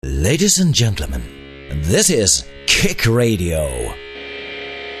Ladies and gentlemen, this is Kickradio.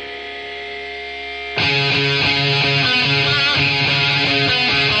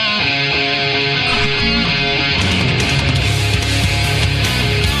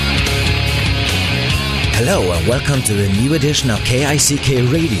 Hello and welcome to the new edition of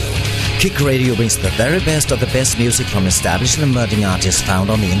KICK Radio. Kickradio brings the very best of the best music from established and emerging artists found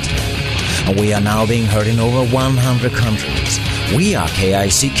on the internet. And we are now being heard in over 100 countries. We are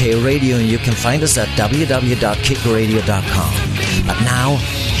KICK Radio and you can find us at www.kickradio.com. But now,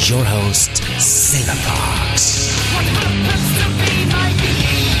 your host, Silver Fox.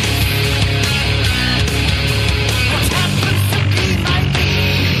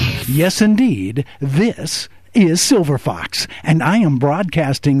 Yes, indeed, this is Silver Fox, and I am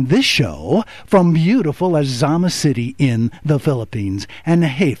broadcasting this show from beautiful Azama City in the Philippines. And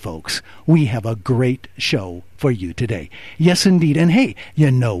hey, folks, we have a great show for you today. Yes, indeed. And hey,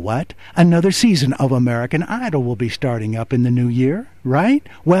 you know what? Another season of American Idol will be starting up in the new year, right?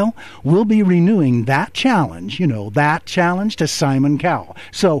 Well, we'll be renewing that challenge, that challenge to Simon Cowell.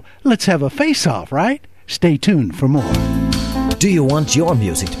 So let's have a face-off, right? Stay tuned for more. Do you want your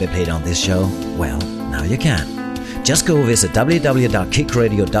music to be played on this show? Well, now you can. Just go visit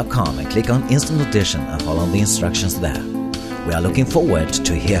www.kickradio.com and click on Instant Audition and follow the instructions there. We are looking forward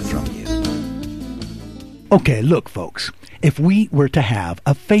to hear from you. Okay, look, folks. If we were to have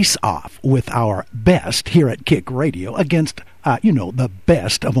a face-off with our best here at Kick Radio against, the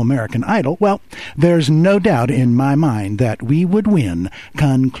best of American Idol, well, there's no doubt in my mind that we would win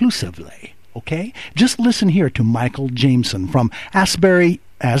conclusively. Okay? Just listen here to Michael Jameson from Asbury,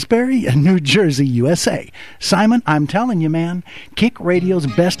 New Jersey, USA. Simon, I'm telling you, man, Kick Radio's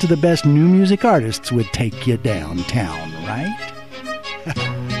best of the best new music artists would take you downtown, right?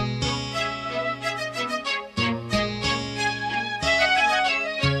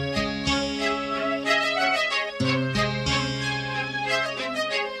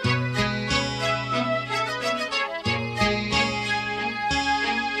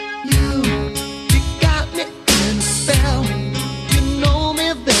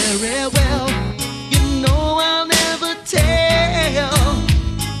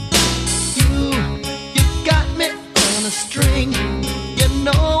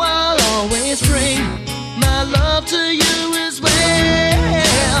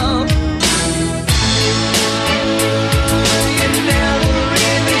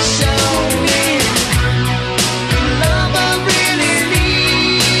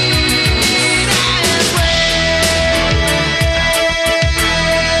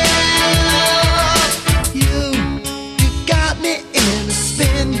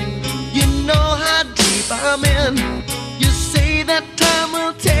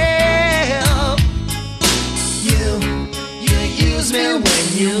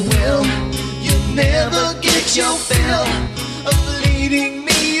 Your fill of leading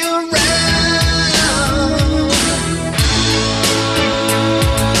me around.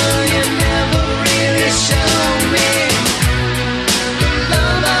 You never really show me the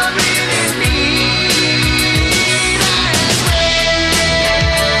love I really need.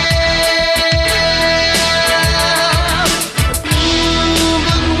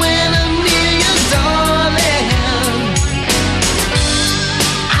 But when I'm near you, darling,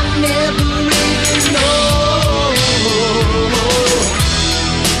 I never really know.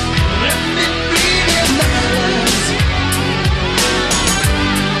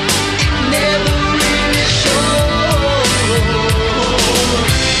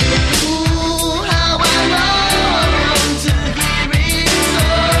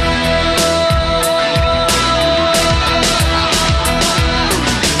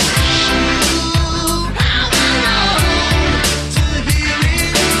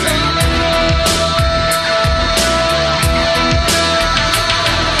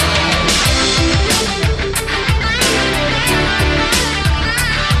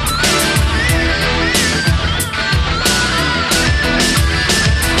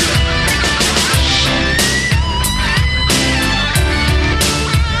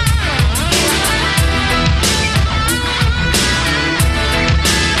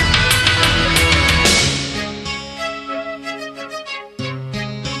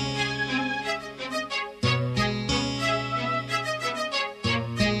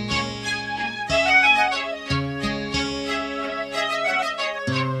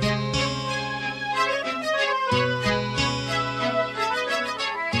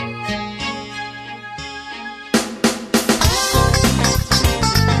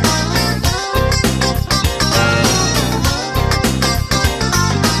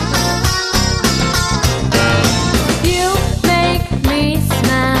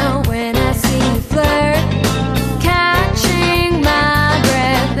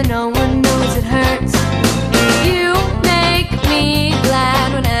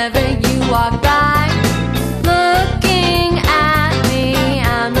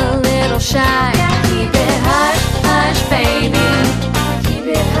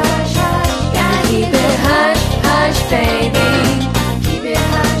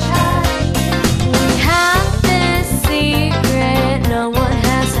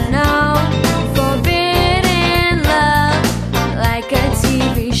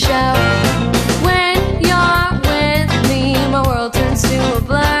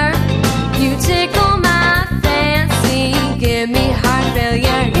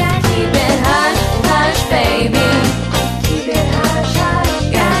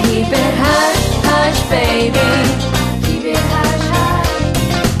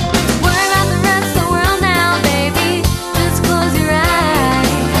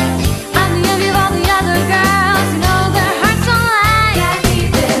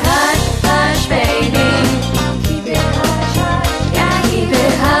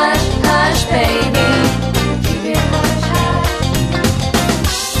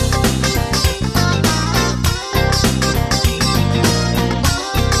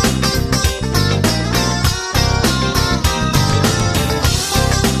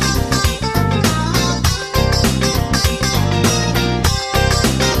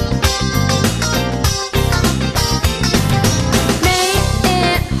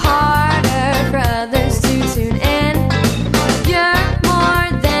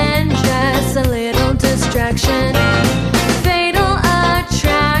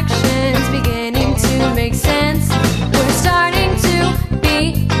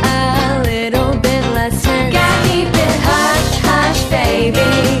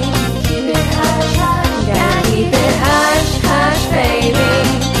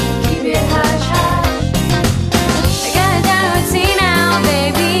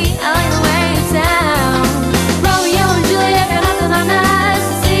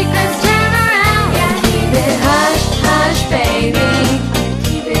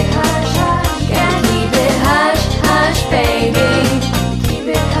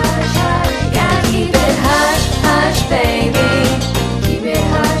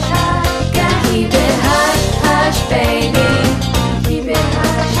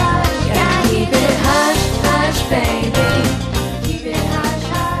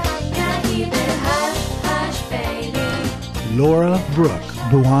 Laura Brooke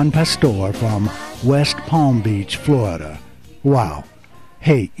Buon Pastor from West Palm Beach, Florida. Wow.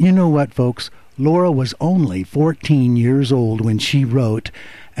 Hey, you know what, folks? Laura was only 14 years old when she wrote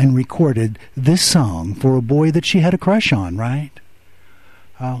and recorded this song for a boy that she had a crush on, right?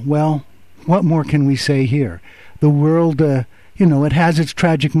 Well, what more can we say here? The world, it has its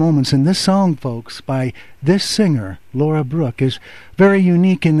tragic moments, and this song, folks, by this singer, Laura Brooke, is very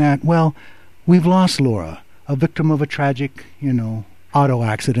unique in that, well, we've lost Laura, a victim of a tragic, auto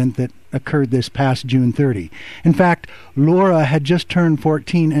accident that occurred this past June 30. In fact, Laura had just turned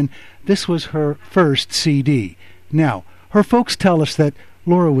 14, and this was her first CD. Now, her folks tell us that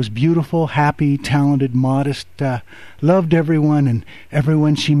Laura was beautiful, happy, talented, modest, loved everyone, and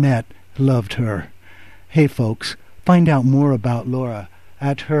everyone she met loved her. Hey, folks, find out more about Laura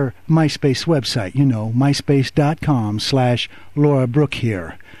at her MySpace website, myspace.com/Laura Brooke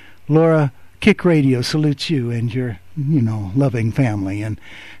here. Laura, Kickradio salutes you and your, loving family, and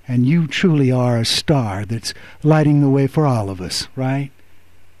you truly are a star that's lighting the way for all of us, right?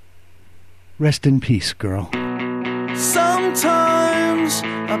 Rest in peace, girl. Sometimes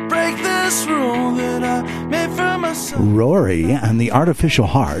I break this rule that I made for myself. Rory and the Artificial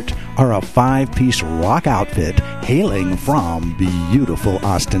Heart are a 5-piece rock outfit hailing from beautiful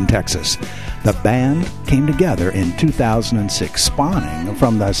Austin, Texas. The band came together in 2006, spawning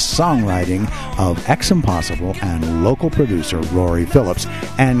from the songwriting of Ex-Impossible and local producer Rory Phillips,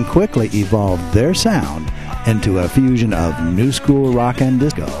 and quickly evolved their sound into a fusion of new school rock and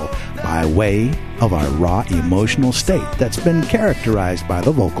disco by way of a raw emotional state that's been characterized by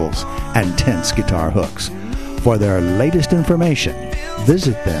the vocals and tense guitar hooks. For their latest information,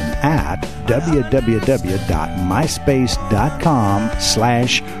 visit them at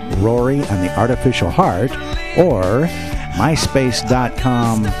www.myspace.com/Rory and the Artificial Heart or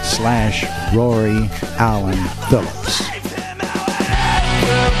myspace.com/Rory Allen Phillips.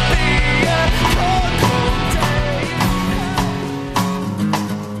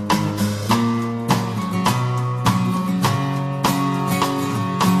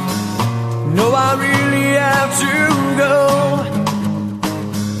 No, I really have to go.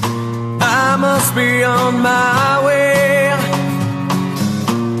 I must be on my way.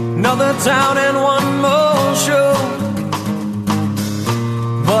 Another town and one more show.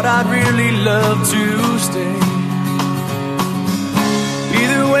 But I'd really love to stay.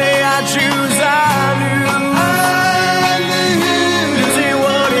 Either way I choose, I lose. Losing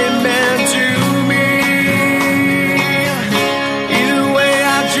what it meant to me. Either way I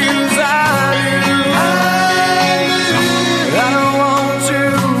choose, I don't want to,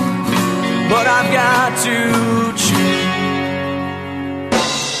 but I've got to choose.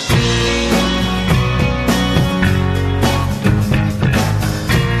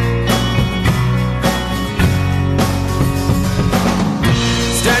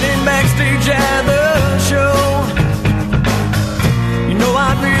 Standing backstage at the show, you know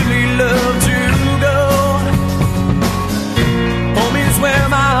I'd really love to go. Home is where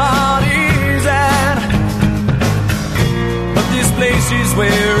my heart is at, but this place is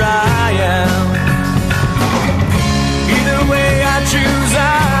where I am. Either way I choose,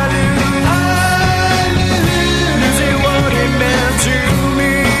 I lose. Losing what it meant to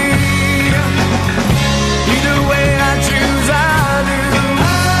me. Either way I choose, I lose.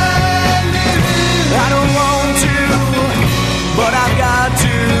 I don't want to, but I've got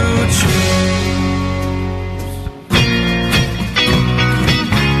to choose.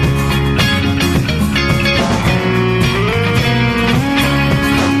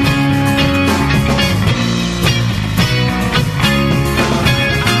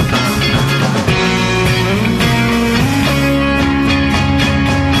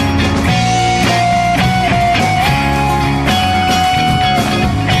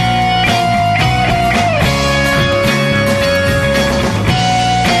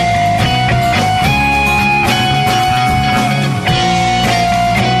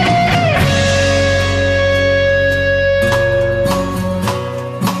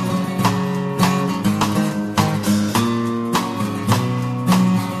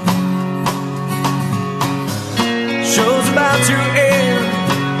 Show's about to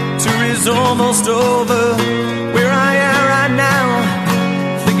end, tour is almost over. Where I am right now,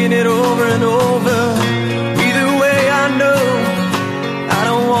 thinking it over and over. Either way I know, I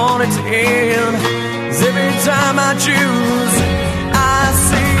don't want it to end. 'Cause every time I choose, I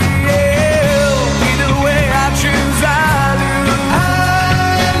see hell. Either way I choose, I lose.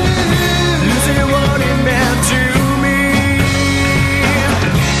 Losing what it meant to me.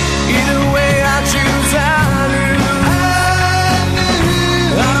 Either way I choose, I lose.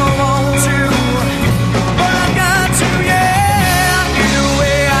 I don't want to, but I've got to, yeah.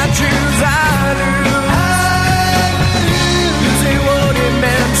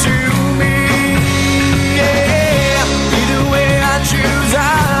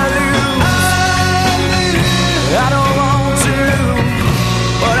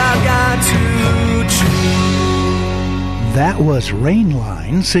 was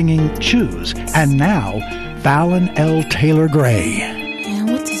Rainline singing Choose, and now Fallon L. Taylor Gray. Man,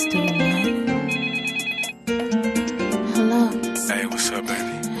 what this doing, man? Hello? Hey, what's up,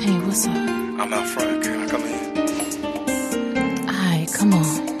 baby? Hey, what's up? I'm out front. Can I come in? Alright, come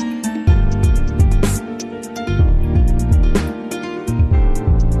on.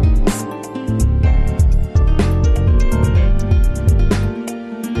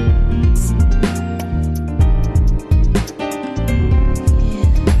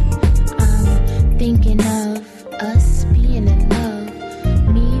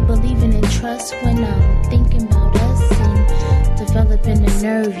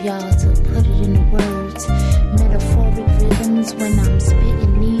 Y'all to put it into words, metaphoric rhythms when I'm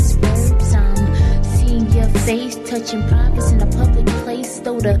spitting these verbs. I'm seeing your face, touching privates in a public place,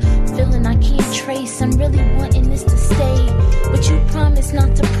 though the feeling I can't trace. I'm really wanting this to stay, but you promise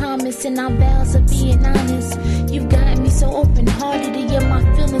not to promise, and our vows of being honest. You've gotten me so open-hearted, and yet my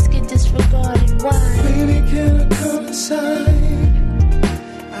feelings get disregarded. Why? Baby, can I come inside?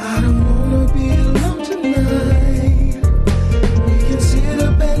 I don't wanna be alone tonight.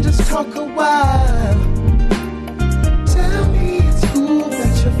 And just talk a while. Tell me it's cool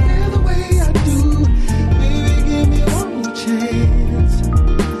that you feel the way I do. Baby, give me one more chance,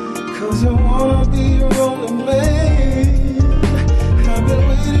 'cause I wanna be your only man. I've been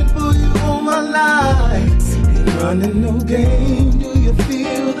waiting for you all my life. Ain't running no game. Do you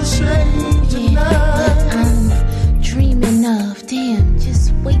feel the same tonight? Yeah, I'm dreaming of, damn,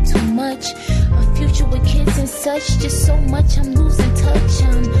 just way too much. A future with kids and such, just so much. I'm losing touch,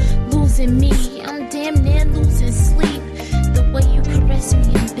 I'm losing me. I'm damn near losing sleep. The way you caress me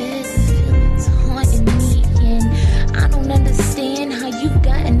in bed, the feelings haunting me. And I don't understand how you've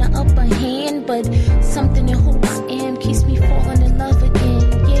gotten the upper hand, but something in who I am keeps me falling in love again.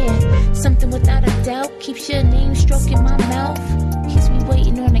 Yeah, something without a doubt keeps your name stroking my mouth, keeps me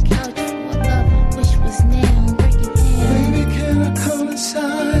waiting on the couch for a love I wish was now. Break it down. Baby, can I come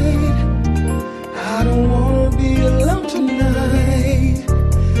inside? I don't wanna be alone tonight.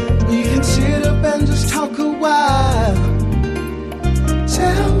 We can sit up and just talk a while.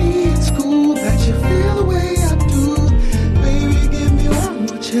 Tell me it's cool that you feel the way I do. Baby, give me one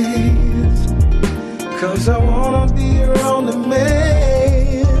more chance, 'cause I wanna be your only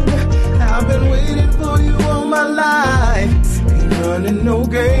man. I've been waiting for you all my life. Ain't running no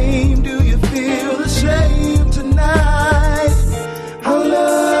game. Do you feel the same tonight? I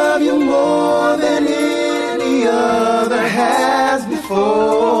love you more than any other has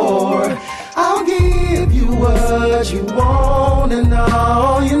before. I'll give you what you want and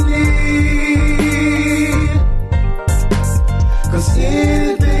all you need. 'Cause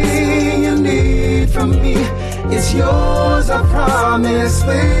anything you need from me, it's yours, I promise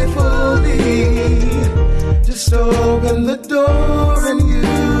faithfully. Just open the door and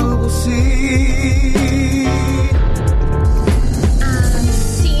you will see.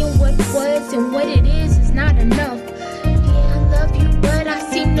 And what it is not enough. Yeah, I love you, but I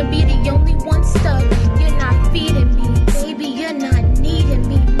seem to be the only one stuck. You're not feeding me, baby, you're not needing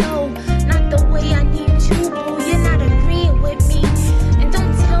me. No, not the way I need you, boo. You're not agreeing with me. And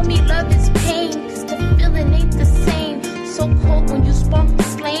don't tell me love is pain, 'cause the feeling ain't the same. So cold when you spark the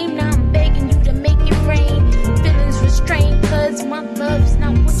flame. Now I'm begging you to make it rain. Feelings restrained, 'cause my love's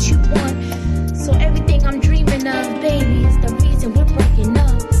not what you want. So everything I'm dreaming of, baby, is the reason we're breaking up.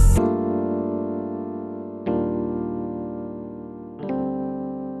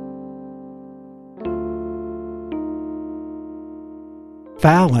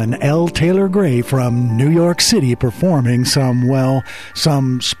 Fallon L. Taylor Gray from New York City performing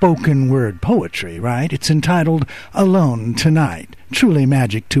some spoken word poetry, right? It's entitled Alone Tonight. Truly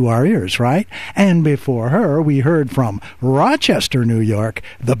magic to our ears, right? And before her, we heard from Rochester, New York,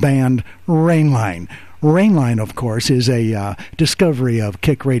 the band Rainline. Rainline, of course, is a discovery of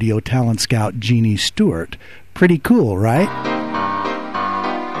Kick Radio talent scout Jeannie Stewart. Pretty cool, right?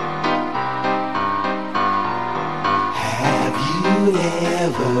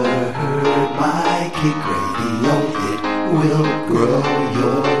 Ever heard my Kick Radio? It will grow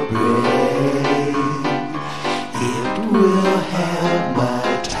your brain. It will help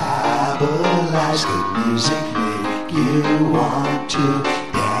metabolize good music, make you want to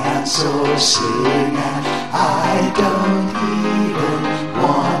dance or sing. And I don't even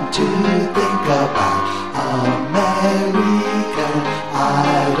want to think about American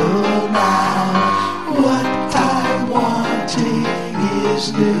Idol now. What I'm wanting is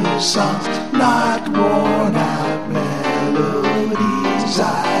new songs, not worn out melodies.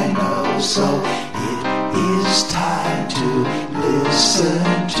 I know, so it is time to listen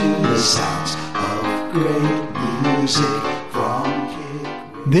to the sounds of great music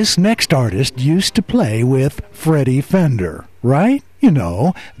This next artist used to play with Freddie Fender, right? You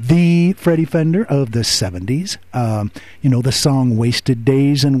know, the Freddie Fender of the 70s. The song Wasted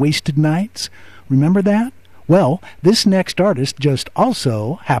Days and Wasted Nights. Remember that? Well, this next artist just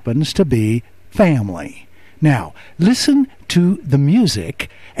also happens to be family. Now, listen to the music,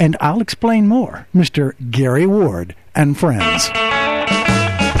 and I'll explain more. Mr. Gary Ward and Friends.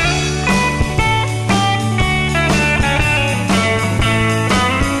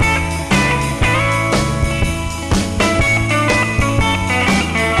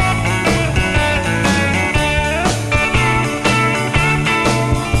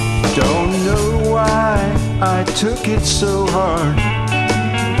 I took it so hard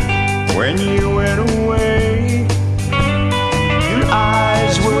when you went away. Your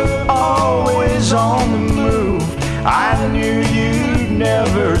eyes were always on the move. I knew you'd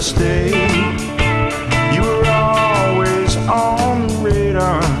never stay. You were always on the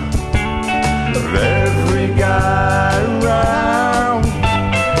radar of every guy around.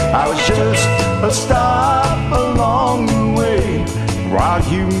 I was just a stop along the way while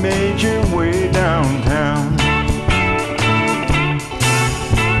you made your way downtown.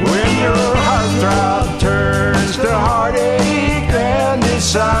 When your heartthrob turns to heartache and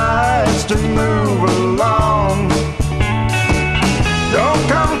decides to move along, don't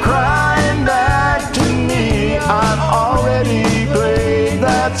come crying back to me. I've already played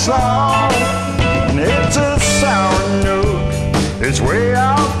that song. It's a sour note, it's way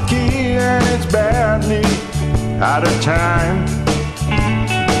off key, and it's badly out of time.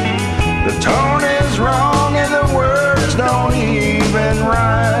 The tone is wrong and the words don't even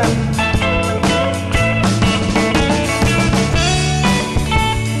rhyme.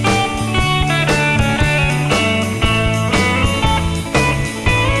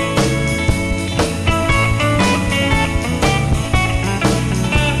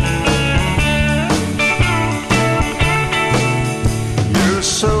 You're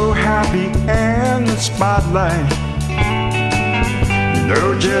so happy in the spotlight,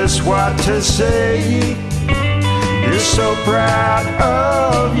 know just what to say. You're so proud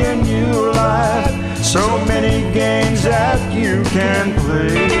of your new life, so many games that you can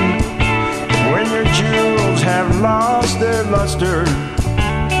play. When your jewels have lost their luster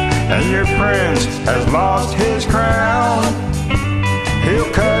and your prince has lost his crown,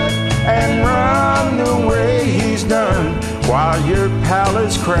 he'll cut and run the way he's done while your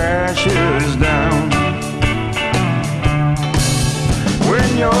palace crashes down.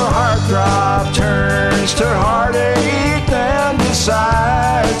 When your heartthrob turns to heartache and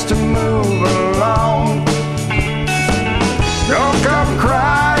decides to move along, don't come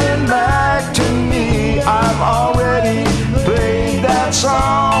crying back to me. I've already played that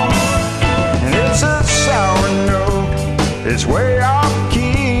song. And it's a sour note, it's way off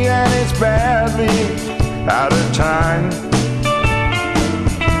key, and it's badly out of time.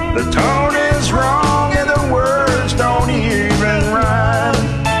 The tone is wrong and the words don't even rhyme.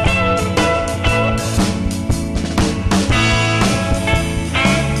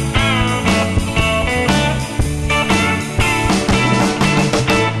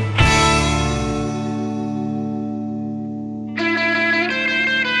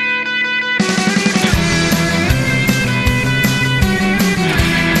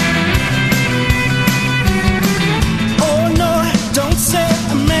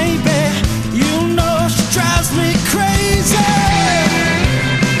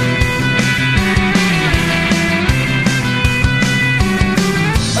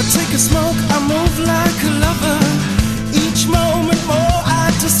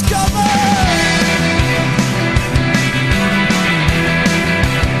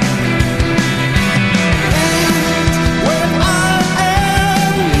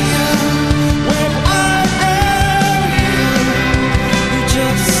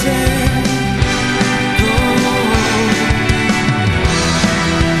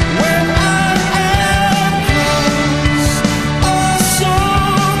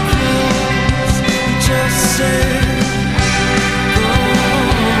 Say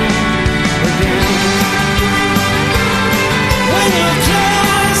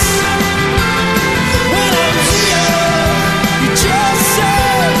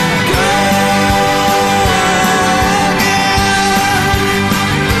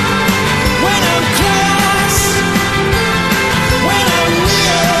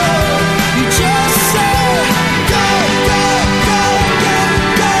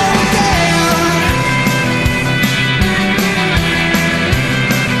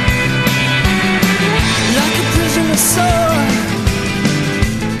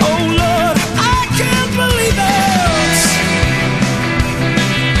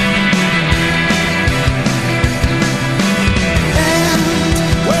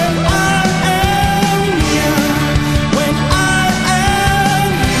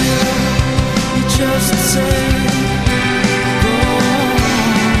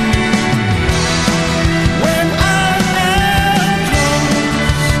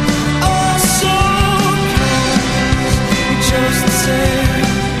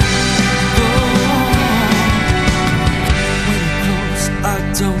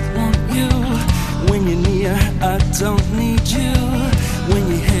don't need you. When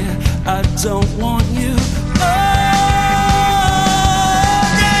you're here, I don't want you. Oh,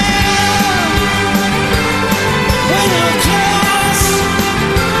 yeah. When you're close,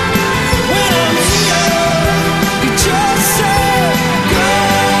 when I'm here, you just say go.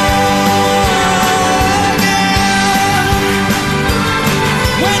 Yeah.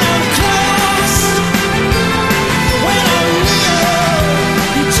 When I'm close, when I'm near,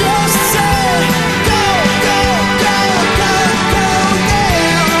 you just say go, go, go, go, go,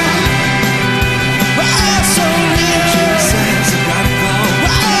 yeah. Why so real? She says I gotta go.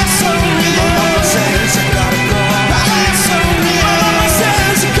 Why so real? My mama says I gotta go. Why so real? My mama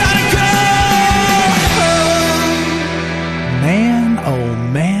says I gotta go. Man, oh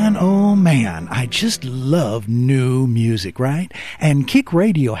man, oh man, I just love new music, right? And Kick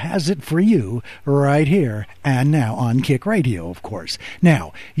Radio has it for you right here and now on Kick Radio, of course.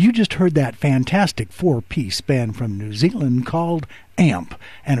 Now, you just heard that fantastic four-piece band from New Zealand called Amp.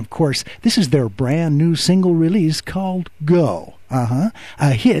 And of course, this is their brand new single release called Go. A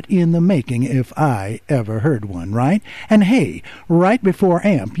hit in the making if I ever heard one, right? And hey, right before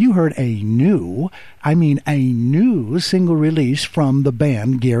Amp, you heard a new single release from the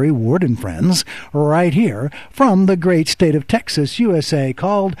band Gary Ward and Friends, right here from the great state of Texas, USA,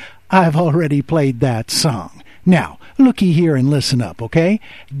 called I've Already Played That Song. Now, looky here and listen up, okay?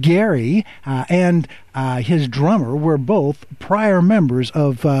 Gary and his drummer were both prior members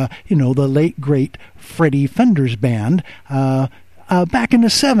of, the late, great Freddie Fender's band back in the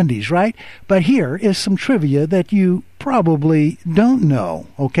 70s, right? But here is some trivia that you probably don't know,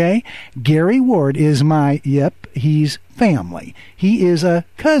 okay? Gary Ward is he's family. He is a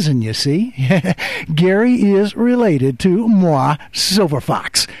cousin, you see. Gary is related to moi, Silver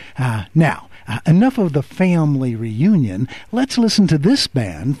Fox. Now, enough of the family reunion. Let's listen to this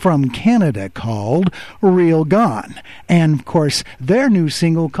band from Canada called Real Gone. And, of course, their new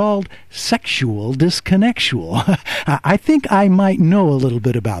single called Sexual Disconnectual. I think I might know a little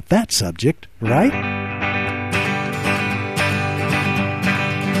bit about that subject, right?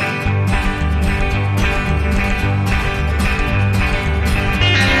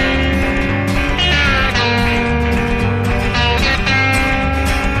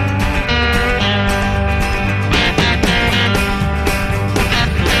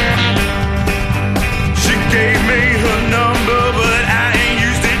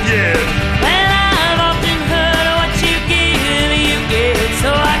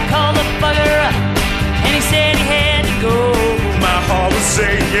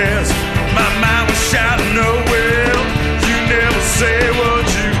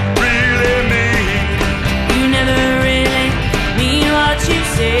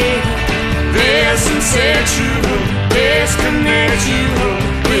 Sexual, disconnect you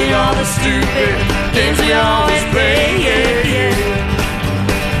with all the stupid games we always play, yeah, yeah.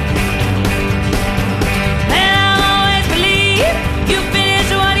 And I'll always believe you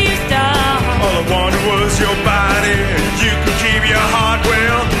finished what you started. All I wanted was your body. You could keep your heart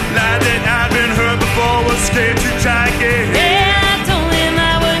well. Lied that I'd been hurt before, was scared to try again. Yeah, I told him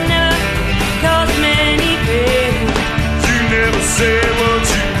I would never cause many pain. You never said what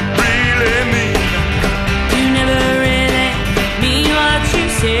you really mean.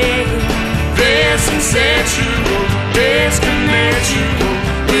 There's some sexual disconnectual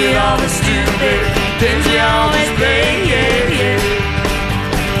with all the stupid things we always play, yeah, yeah.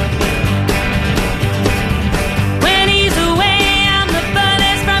 When he's away, I'm the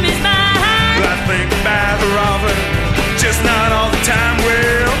furthest from his mind. I think about her often, just not all the time.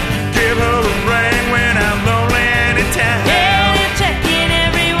 Well, give her a ring when I'm lonely anytime. Yeah, you check in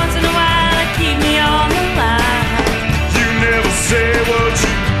every once in a while to keep me on the line. You never say what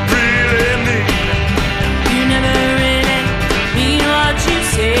you really mean. You never really mean what you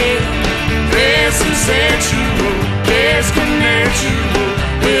say. There's some sexual disconnectual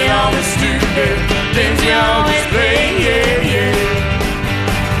with all the stupid things you always play, yeah, yeah.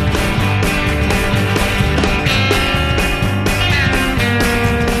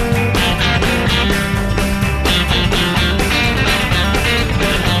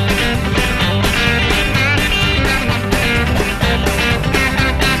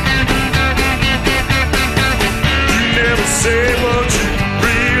 Say what you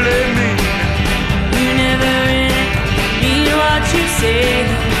really mean. You never really mean what you say.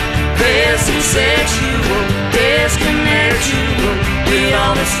 There's some sexual disconnectual with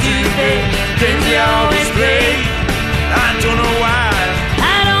all the stupid things you always play. I don't know why.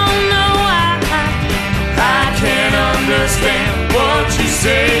 I don't know why. I can't understand what you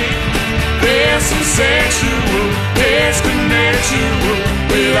say. There's some sexual disconnectual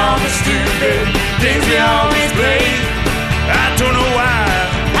with all the stupid things we always play.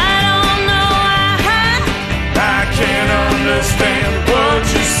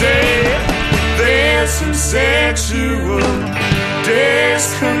 sexual,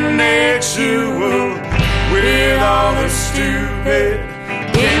 disconnectual, with all the stupid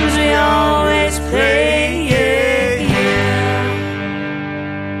games we always play, yeah, yeah.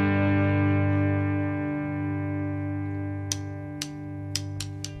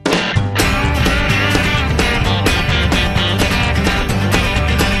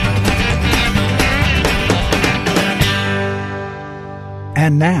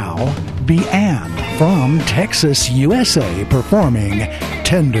 And now, be Ann from Texas, USA, performing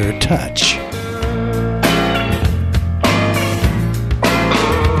Tender Touch.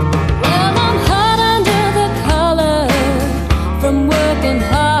 Well, I'm hot under the collar from working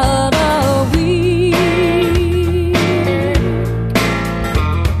hard all week.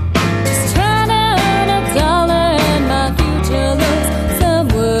 Just trying to earn $1 and my future looks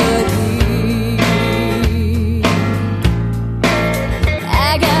somewhat bleak.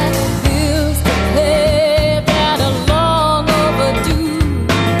 I got bills to pay that are long overdue,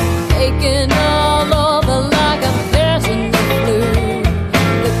 aching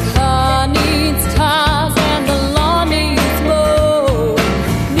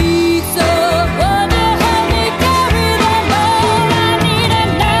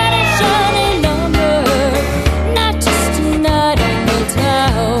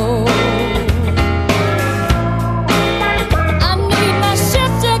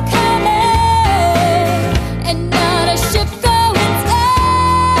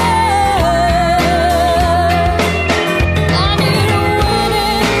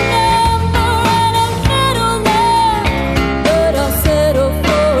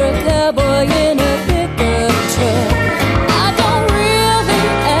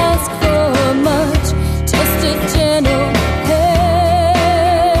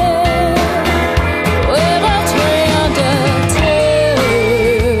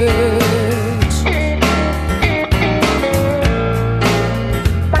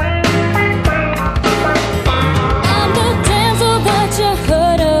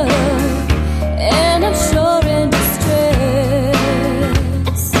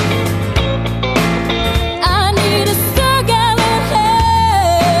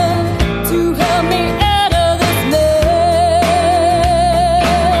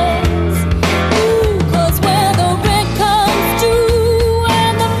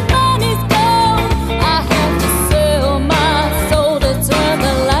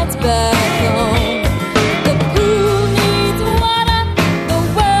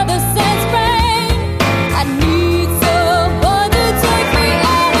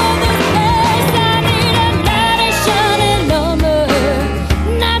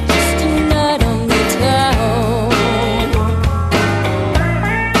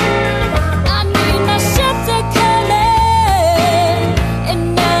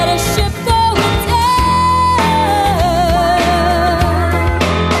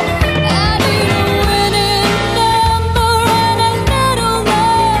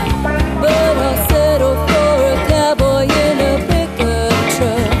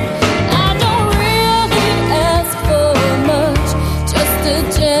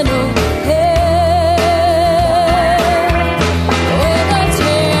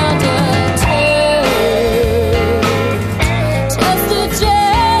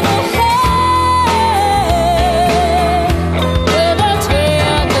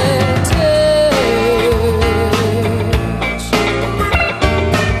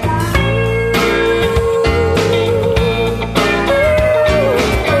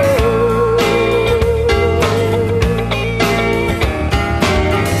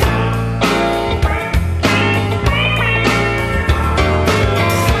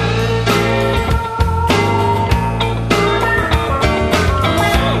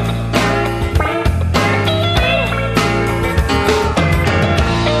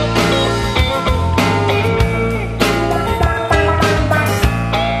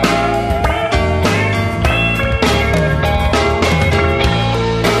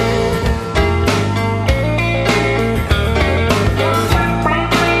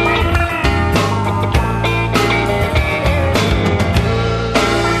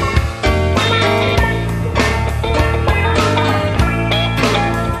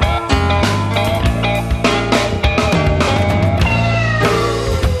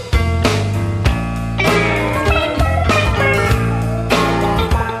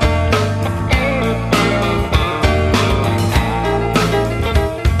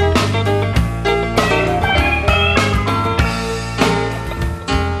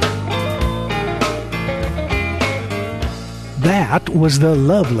That was the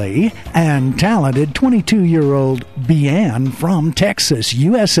lovely and talented 22-year-old Bian from Texas,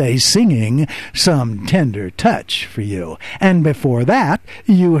 USA, singing Some Tender Touch for you. And before that,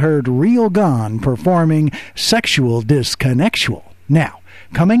 you heard Real Gone performing Sexual Disconnectual. Now,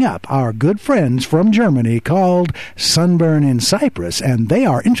 coming up, our good friends from Germany called Sunburn in Cyprus, and they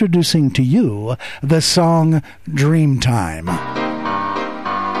are introducing to you the song Dreamtime.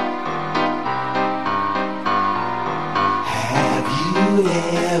 Have you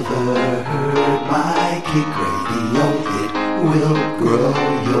ever heard my Kick Radio? It will grow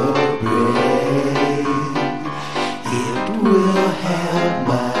your brain. It will help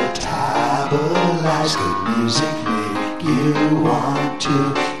metabolize good music, make you want to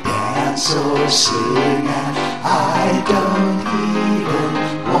dance or sing, and I don't even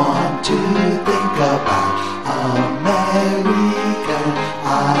want to think about American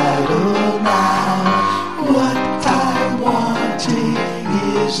Idol now. What I'm wanting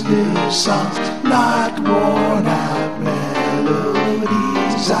is new songs, not worn out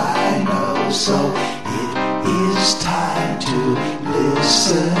melodies, I know. So it is time to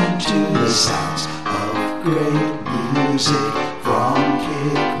listen to the sounds of great music from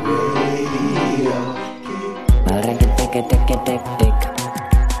Kick Radio.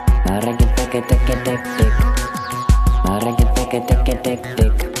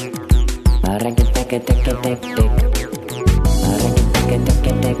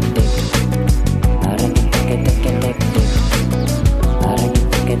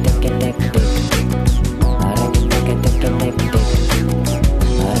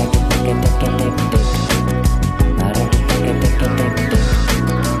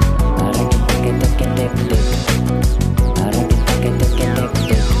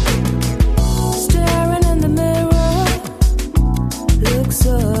 Staring in the mirror, looks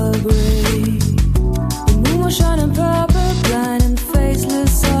so great. The moon was shining purple, blind and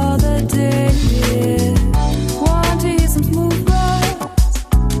faceless all the day. Yeah. Want to hear some smooth rock,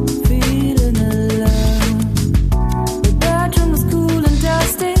 feeling alone. The bedroom was cool and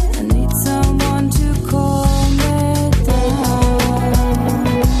dusty. I need someone to calm me down.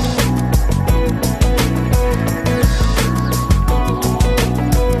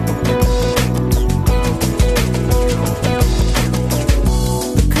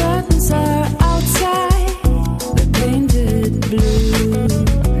 The curtains are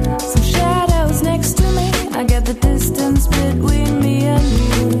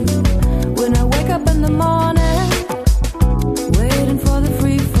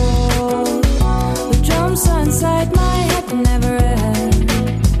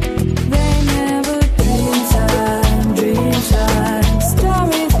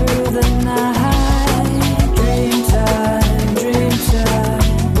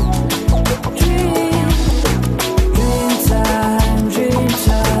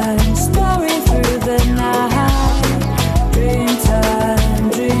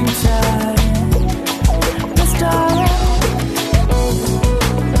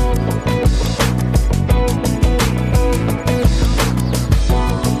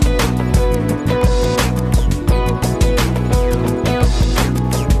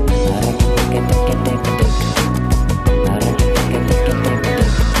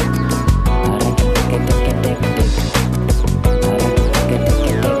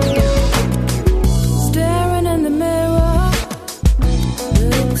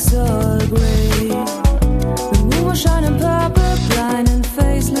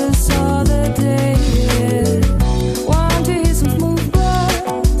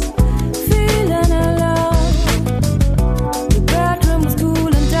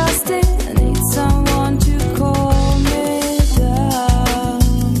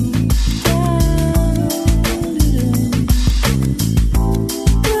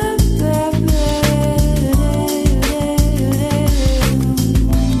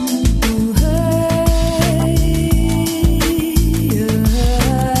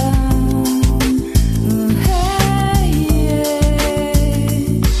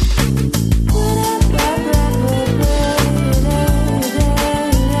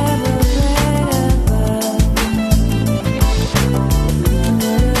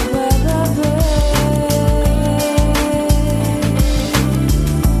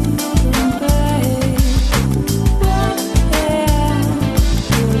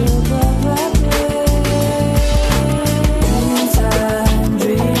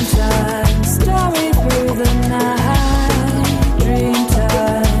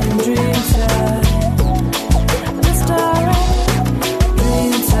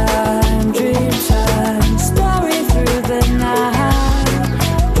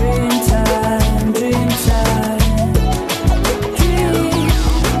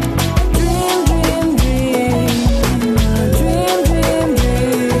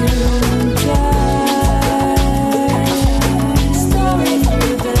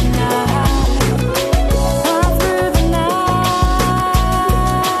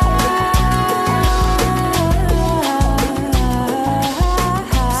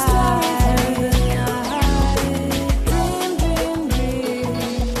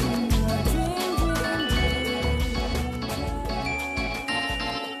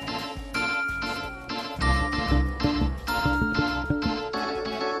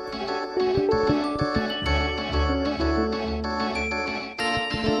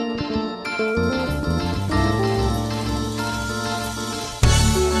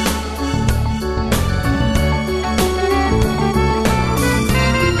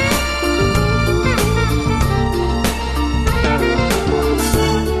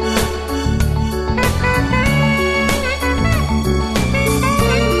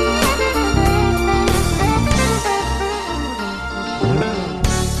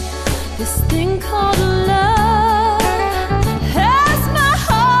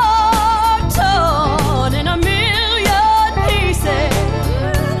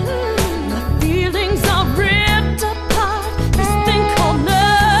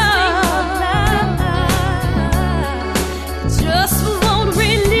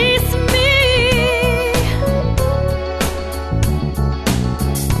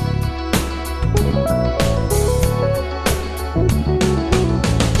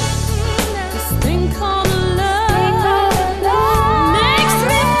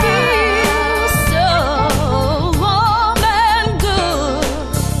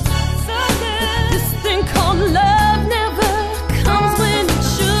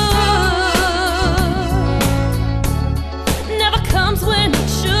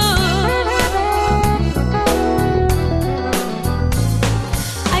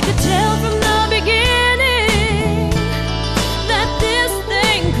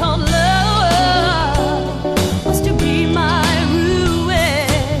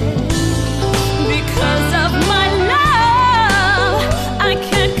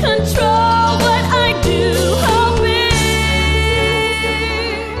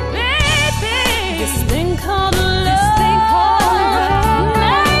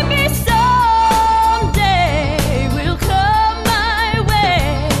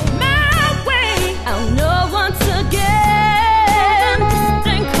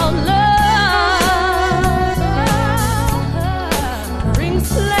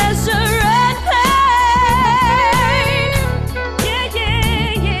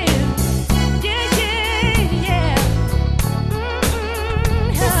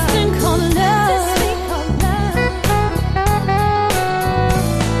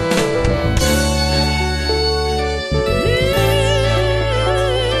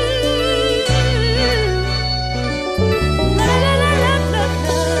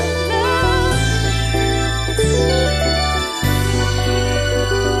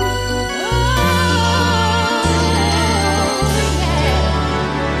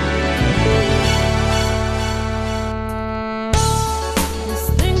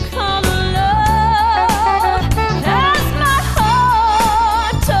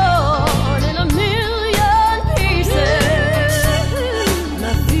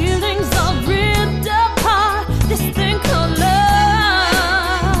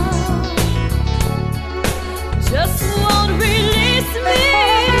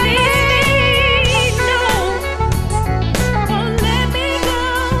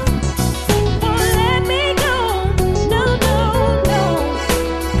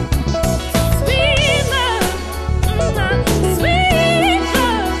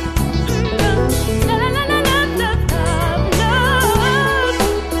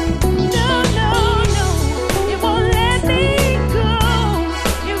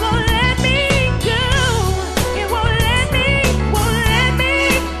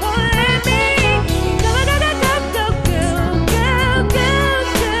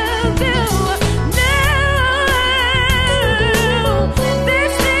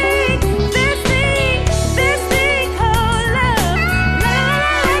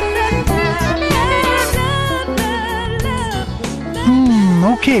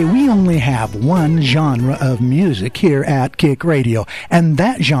Okay, we only have one genre of music here at Kick Radio, and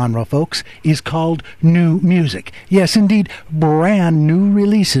that genre, folks, is called new music. Yes, indeed, brand new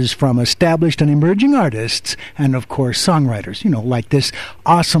releases from established and emerging artists, and of course songwriters, like this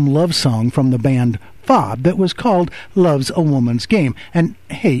awesome love song from the band Fob that was called Love's a Woman's Game. And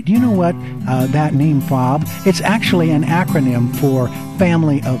hey, do you know what? That name Fob, it's actually an acronym for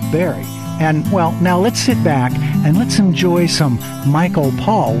Family of Barry. And, well, now let's sit back and let's enjoy some Michael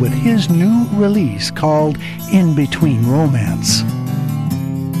Paul with his new release called In Between Romance.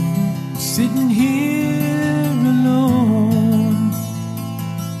 Sitting here alone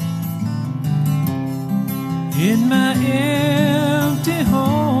in my empty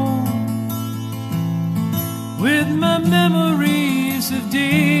home with my memories of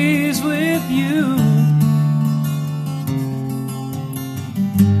days with you.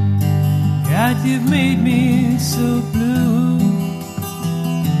 God, you've made me so blue.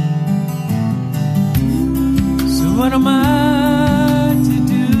 So what am I to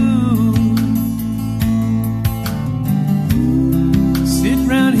do? Sit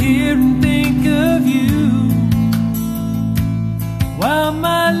round here and think of you while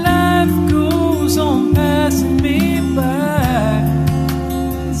my life goes on passing me by.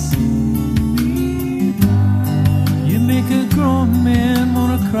 You make a grown man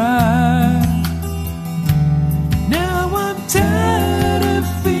wanna cry. Tired of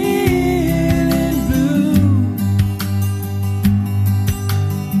feeling blue.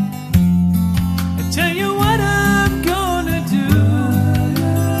 I tell you what I'm gonna do.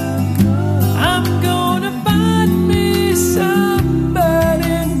 I'm gonna find me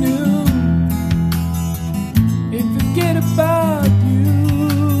somebody new and forget about you.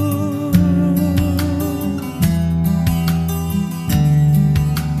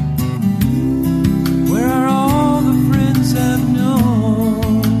 Where are all the friends I've known?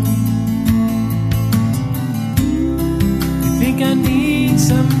 I think I need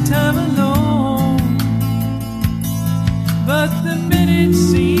some time alone, but the minutes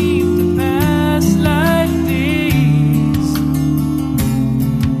seem to pass like days.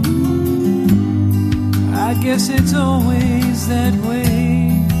 I guess it's always that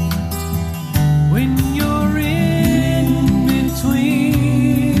way when you're in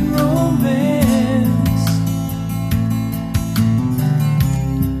between romance.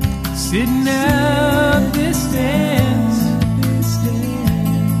 Sitting out this dance,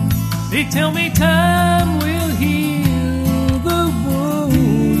 they tell me time will heal the wound.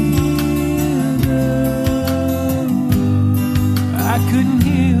 I couldn't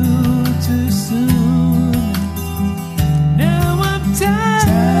heal too soon. Now I'm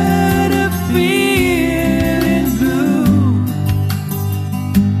tired of feeling blue.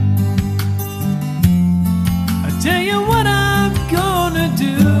 I tell you what I'm gonna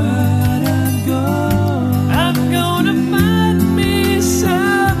do. I'm gonna find me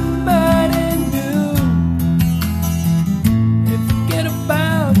somebody new and forget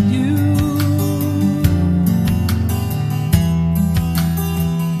about you.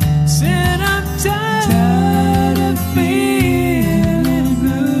 Said I'm tired of feeling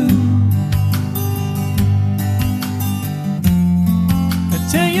blue. I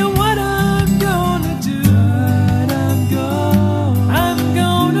tell you what I'm gonna do. I'm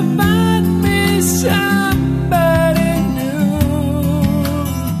gonna find me somebody new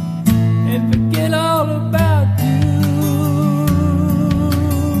and forget all about you.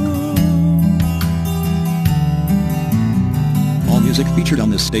 All music featured on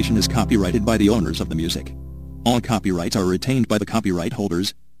this station is copyrighted by the owners of the music. All copyrights are retained by the copyright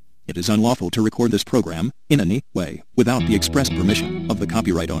holders. It is unlawful to record this program in any way without the express permission of the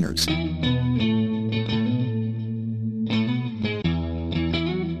copyright owners.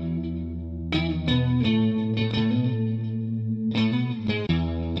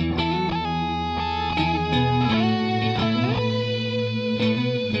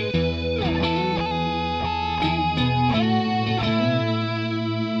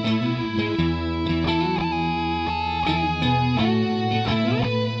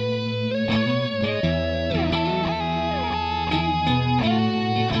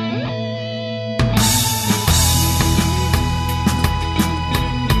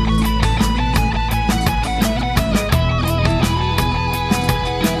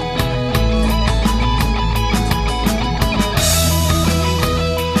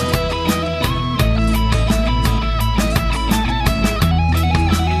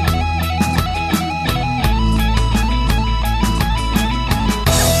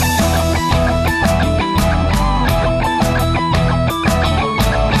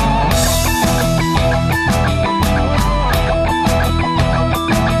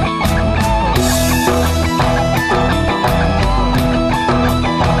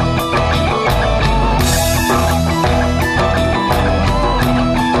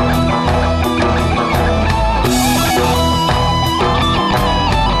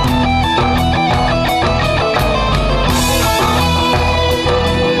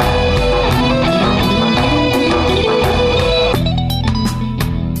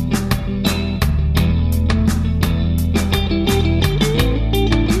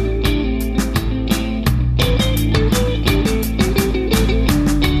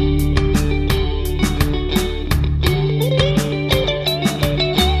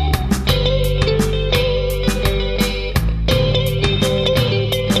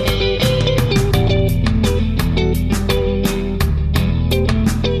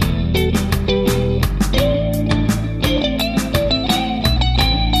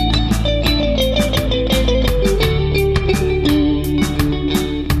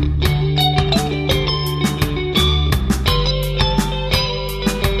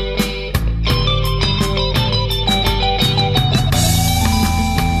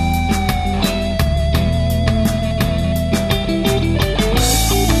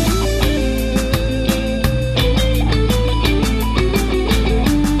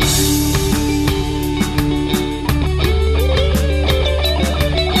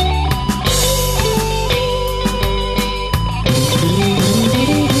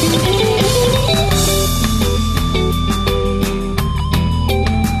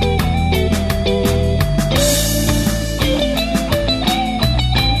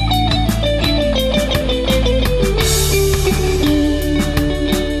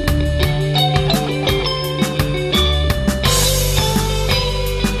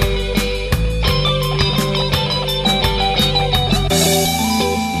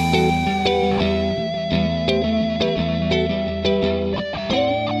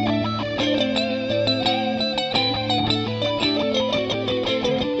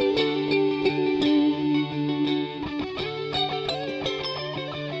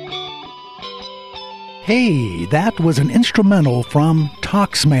 Hey, that was an instrumental from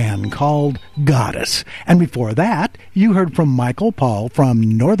Toxman called Goddess. And before that, you heard from Michael Paul from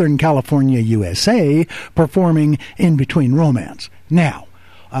Northern California, USA, performing In Between Romance. Now,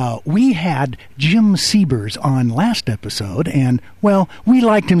 we had Jim Siebers on last episode, and, well, we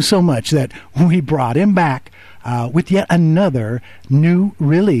liked him so much that we brought him back with yet another new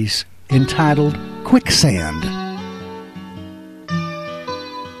release entitled Quicksand.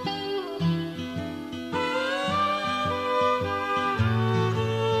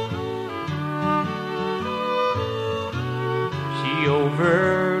 She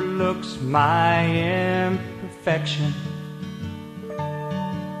overlooks my imperfection,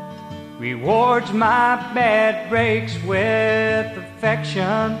 rewards my bad breaks with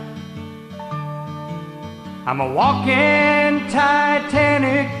affection. I'm a walking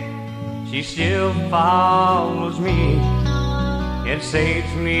Titanic, she still follows me. It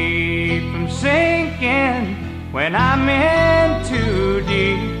saves me from sinking when I'm in too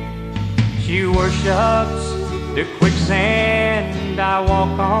deep. She worships the quicksand I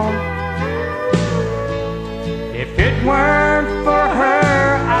walk on. If it weren't for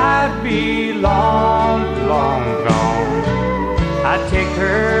her, I'd be long, long gone. I'd take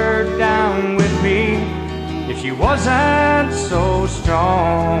her down with me if she wasn't so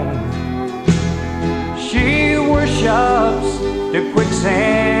strong. She worships the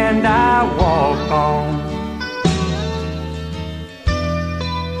quicksand I walk on.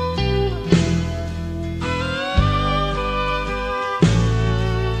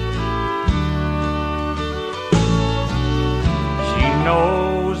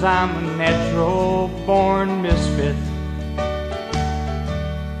 Knows I'm a natural-born misfit.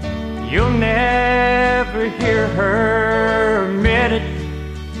 You'll never hear her admit it.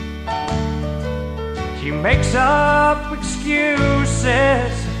 She makes up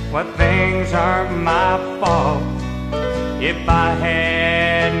excuses when things aren't my fault. If I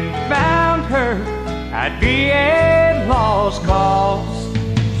hadn't found her, I'd be a lost cause.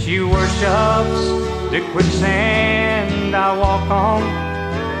 She worships the quicksand I walk on.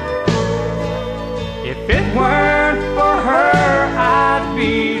 If it weren't for her, I'd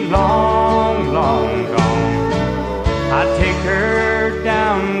be long, long gone. I'd take her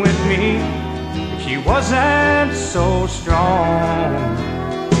down with me if she wasn't so strong.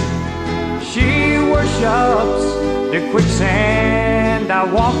 She worships the quicksand I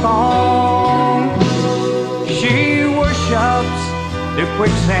walk on. She worships the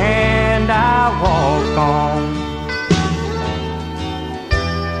quicksand I walk on.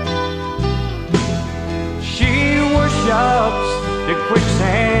 She worships the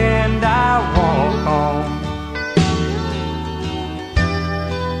quicksand I walk on.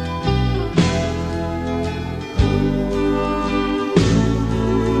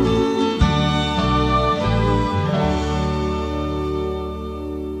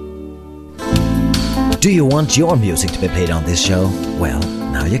 Do you want your music to be played on this show? Well,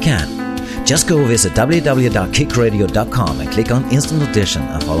 now you can. Just go visit www.kickradio.com and click on Instant Audition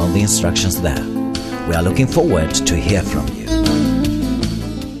and follow the instructions there. We are looking forward to hear from you.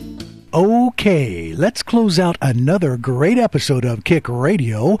 Okay, let's close out another great episode of Kick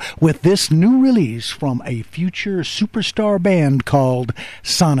Radio with this new release from a future superstar band called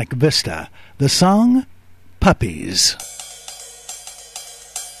Sonic Vista. The song, Puppies.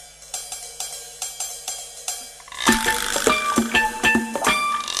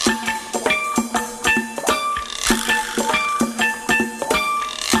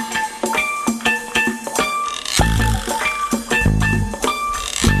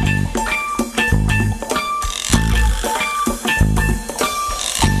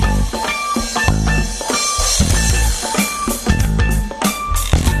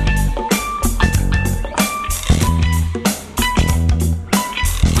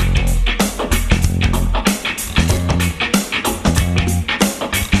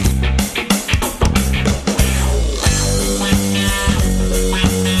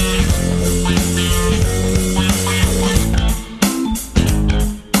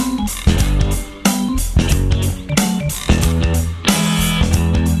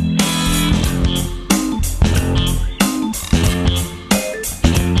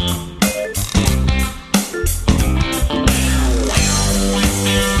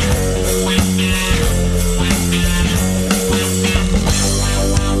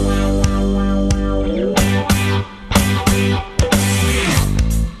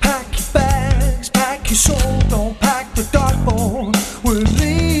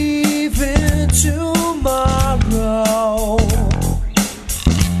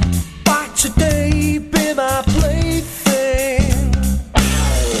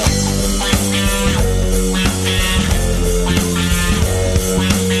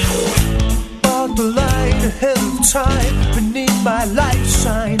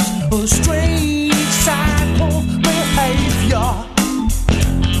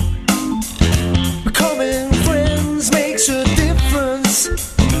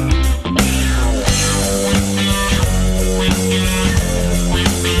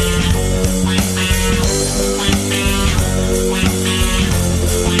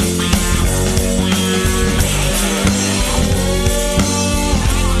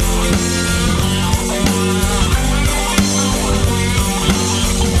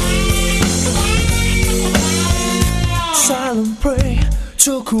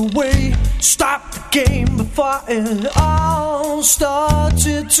 away. Stop the game before it all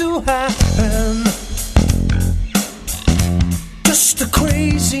started to happen. Just a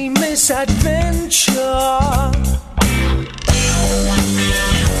crazy misadventure.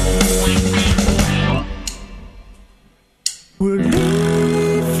 We're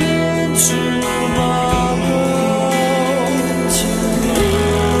leaving tomorrow. Leaving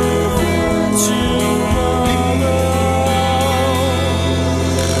tomorrow.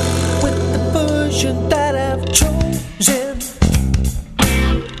 With the version that I've chosen.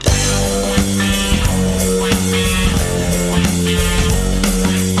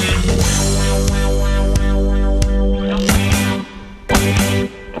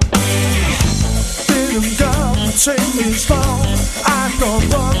 Feeling down, the train is long. I don't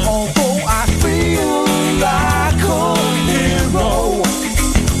run, although I feel like a hero.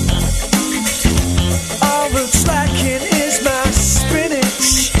 All that's lacking is my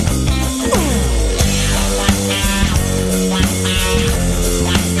spinach.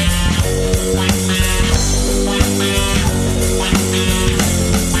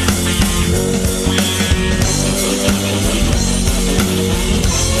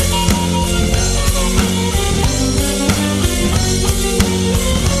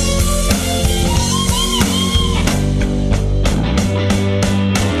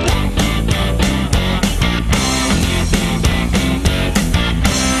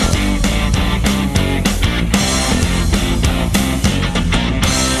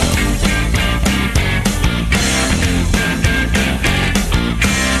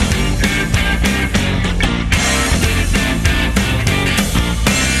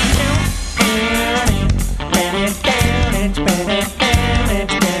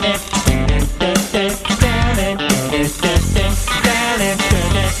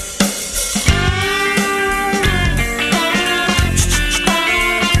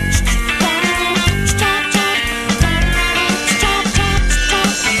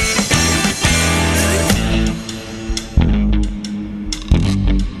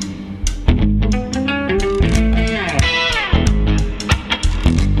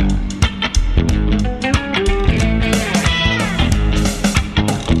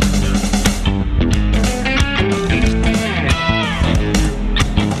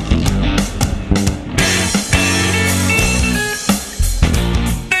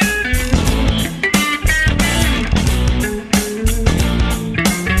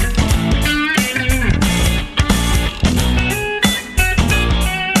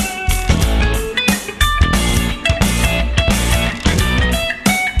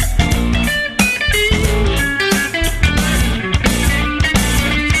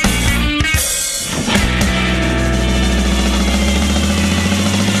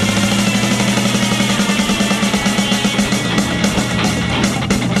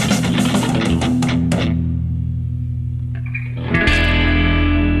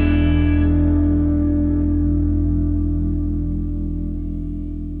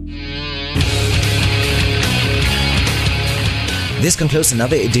 This concludes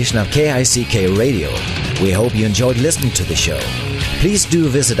another edition of KICK Radio. We hope you enjoyed listening to the show. Please do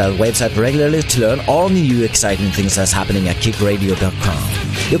visit our website regularly to learn all new exciting things that's happening at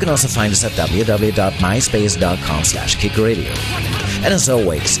kickradio.com. You can also find us at www.myspace.com/kickradio. And as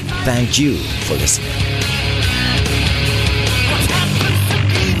always, thank you for listening.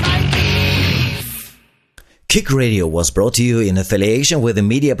 Kick Radio was brought to you in affiliation with the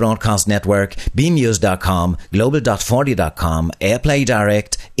Media Broadcast Network, BMuse.com, Global.40.com, Airplay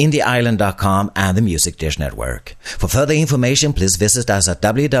Direct, IndieIsland.com, and the Music Dish Network. For further information, please visit us at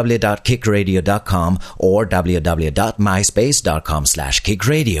www.kickradio.com or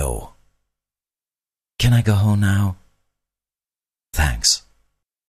www.myspace.com/kickradio. Can I go home now? Thanks.